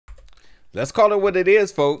Let's call it what it is,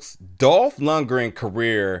 folks. Dolph Lundgren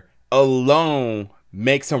career alone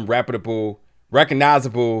makes him reputable,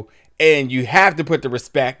 recognizable, and you have to put the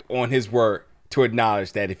respect on his work to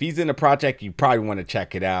acknowledge that if he's in a project, you probably want to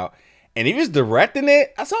check it out. And if he's directing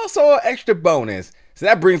it, that's also an extra bonus. So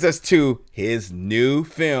that brings us to his new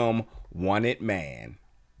film, Wanted Man.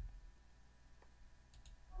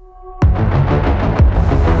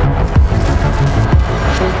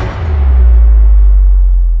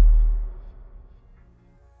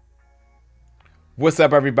 What's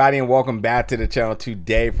up, everybody, and welcome back to the channel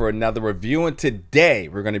today for another review. And today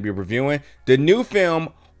we're going to be reviewing the new film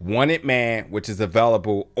Wanted Man, which is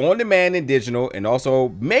available on demand and digital, and also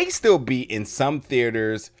may still be in some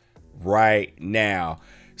theaters right now.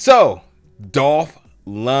 So Dolph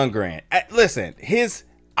Lundgren, listen, his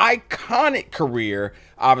iconic career,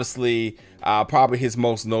 obviously probably his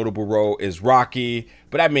most notable role is Rocky,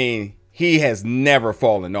 but I mean, he has never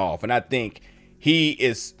fallen off, and I think he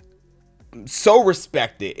is so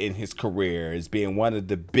respected in his career as being one of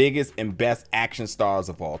the biggest and best action stars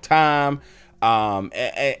of all time.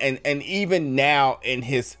 And even now in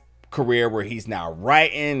his career where he's now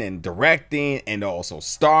writing and directing and also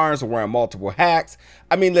stars and wearing multiple hats.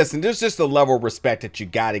 I mean, listen, there's just a level of respect that you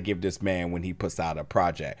got to give this man when he puts out a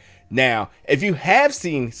project. Now, if you have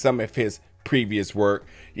seen some of his previous work,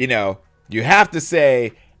 you know, you have to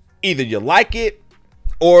say either you like it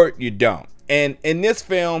or you don't. And in this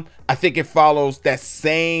film, I think it follows that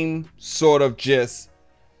same sort of just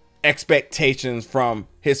expectations from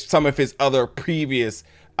some of his other previous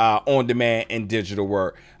on-demand and digital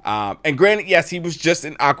work. And granted, yes, he was just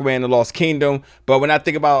in Aquaman and the Lost Kingdom, but when I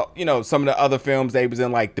think about, you know, some of the other films that he was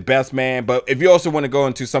in, like The Best Man, but if you also want to go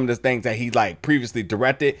into some of the things that he like previously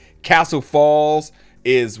directed, Castle Falls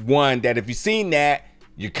is one that if you've seen that,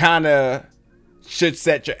 you kind of should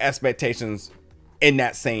set your expectations in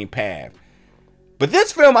that same path. But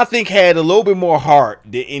this film, I think, had a little bit more heart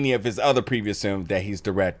than any of his other previous films that he's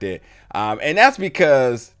directed. And that's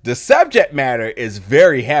because the subject matter is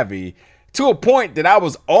very heavy to a point that I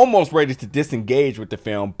was almost ready to disengage with the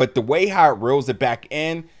film. But the way how it reels it back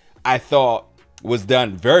in, I thought was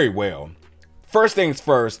done very well. First things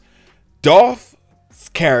first, Dolph's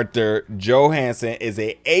character, Johansen, is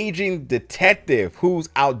an aging detective whose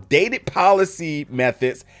outdated policy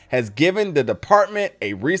methods has given the department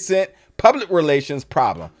a recent public relations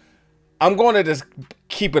problem. I'm going to just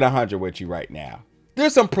keep it 100 with you right now.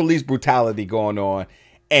 There's some police brutality going on,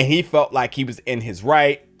 and he felt like he was in his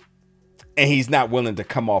right, and he's not willing to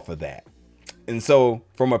come off of that. And so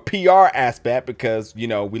from a PR aspect, because, you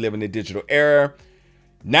know, we live in a digital era,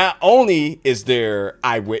 not only is there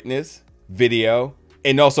eyewitness video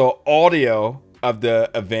and also audio of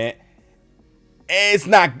the event, it's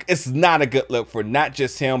not a good look for not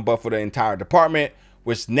just him, but for the entire department,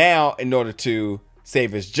 which now, in order to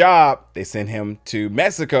save his job, they send him to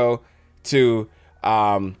Mexico to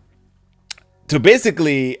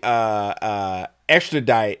basically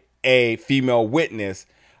extradite a female witness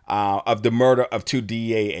of the murder of 2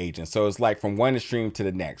 DEA agents. So it's like from one extreme to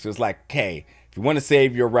the next. So it's like, hey, if you want to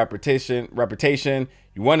save your reputation,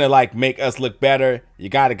 you want to like make us look better, you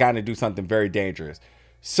got to kind of do something very dangerous.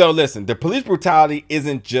 So listen, the police brutality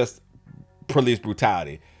isn't just police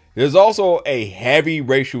brutality. There's also a heavy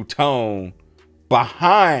racial tone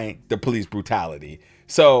behind the police brutality.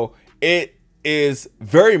 So it is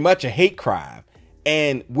very much a hate crime.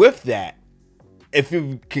 And with that, if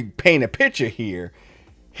you could paint a picture here,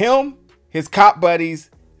 his cop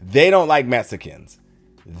buddies, they don't like Mexicans.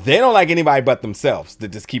 They don't like anybody but themselves, to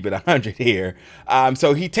just keep it 100 here.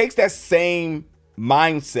 So he takes that same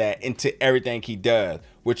mindset into everything he does,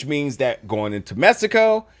 which means that going into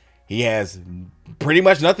Mexico, he has pretty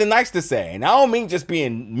much nothing nice to say. And I don't mean just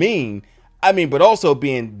being mean, I mean, but also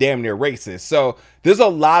being damn near racist. So there's a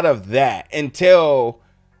lot of that until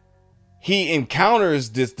he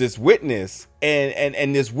encounters this witness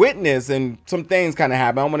and this witness, and some things kind of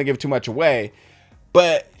happen. I don't want to give too much away,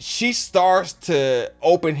 but she starts to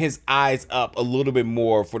open his eyes up a little bit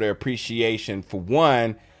more for the appreciation for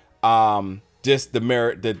one, just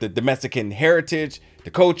the Mexican heritage,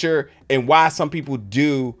 the culture, and why some people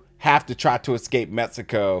do have to try to escape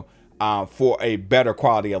Mexico for a better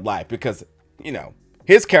quality of life. Because, you know,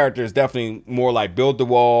 his character is definitely more like build the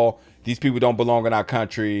wall. These people don't belong in our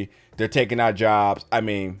country. They're taking our jobs. I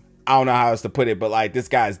mean, I don't know how else to put it, but like this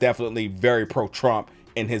guy is definitely very pro-Trump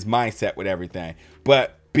in his mindset with everything.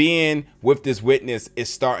 But being with this witness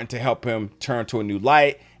is starting to help him turn to a new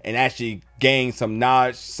light and actually gain some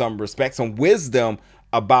knowledge, some respect, some wisdom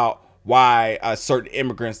about why certain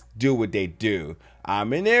immigrants do what they do.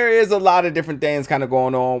 And there is a lot of different things kind of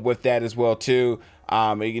going on with that as well too.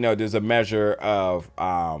 There's a measure of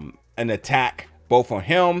an attack both on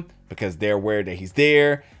him because they're aware that he's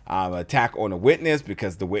there, attack on a witness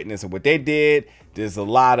because the witness and what they did. There's some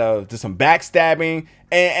backstabbing,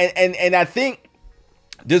 and I think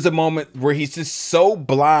there's a moment where he's just so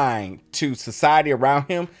blind to society around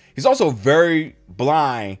him. He's also very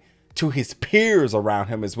blind to his peers around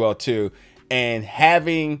him as well too, and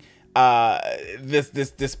having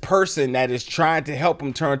this person that is trying to help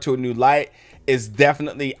him turn to a new light is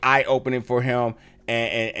definitely eye-opening for him.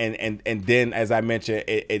 And then, as I mentioned,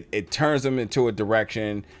 it turns him into a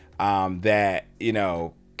direction that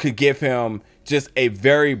could give him just a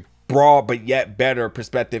very broad but yet better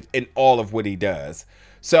perspective in all of what he does.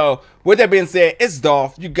 So with that being said, it's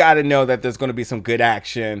Dolph. You got to know that there's going to be some good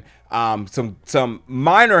action, some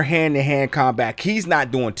minor hand-to-hand combat. He's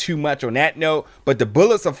not doing too much on that note, but the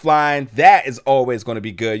bullets are flying. That is always going to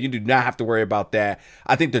be good. You do not have to worry about that.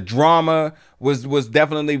 I think the drama was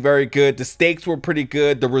definitely very good. The stakes were pretty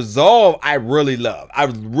good. The resolve I really love. I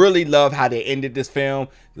really love how they ended this film.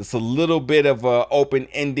 It's a little bit of a open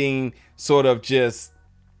ending sort of just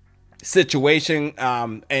situation,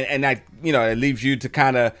 and that it leaves you to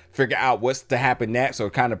kind of figure out what's to happen next or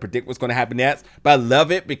kind of predict what's going to happen next. But I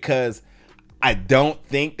love it because I don't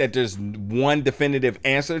think that there's one definitive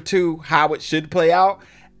answer to how it should play out,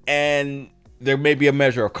 and there may be a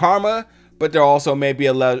measure of karma, but there also may be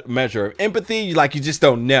a measure of empathy. Like, you just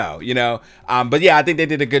don't know, but yeah, I think they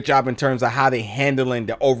did a good job in terms of how they handling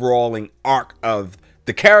the overall arc of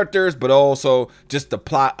the characters, but also just the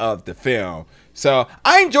plot of the film. So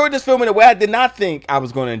I enjoyed this film in a way I did not think I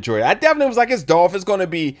was going to enjoy it. I definitely was like, it's Dolph. It's going to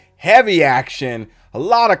be heavy action, a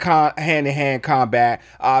lot of hand-to-hand combat.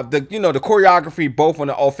 The choreography both on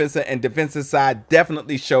the offensive and defensive side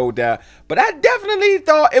definitely showed that. But I definitely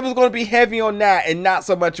thought it was going to be heavy on that and not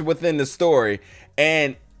so much within the story.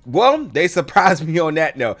 And well, they surprised me on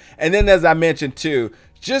that note. And then, as I mentioned too,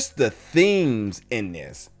 just the themes in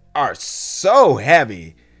this are so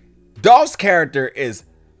heavy. Dolph's character is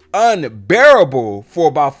unbearable for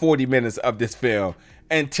about 40 minutes of this film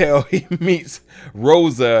until he meets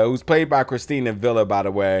Rosa, who's played by Christina Villa, by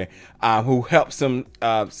the way, who helps him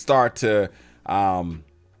start to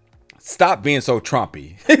stop being so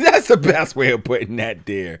Trumpy. That's the best way of putting that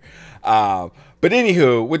there. But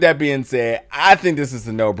anywho, with that being said, I think this is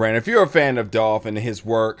a no-brainer. If you're a fan of Dolph and his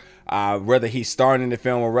work, whether he's starring in the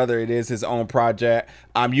film or whether it is his own project,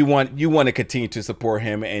 you want to continue to support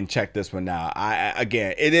him and check this one out.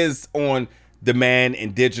 Again, it is on demand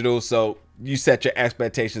and digital, so you set your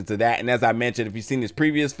expectations to that. And as I mentioned, if you've seen his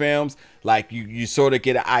previous films, like you sort of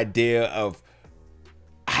get an idea of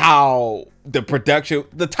how the production,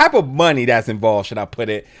 the type of money that's involved, should I put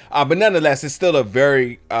it. But nonetheless, it's still a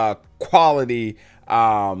very quality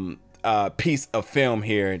piece of film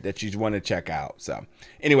here that you want to check out. So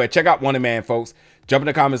anyway, check out Wanted Man, folks. Jump in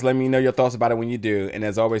the comments, let me know your thoughts about it when you do. And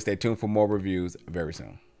as always, stay tuned for more reviews very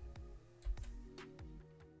soon.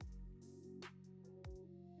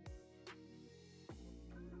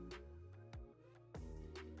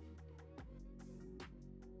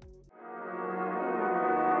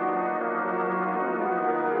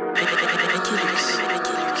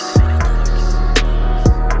 I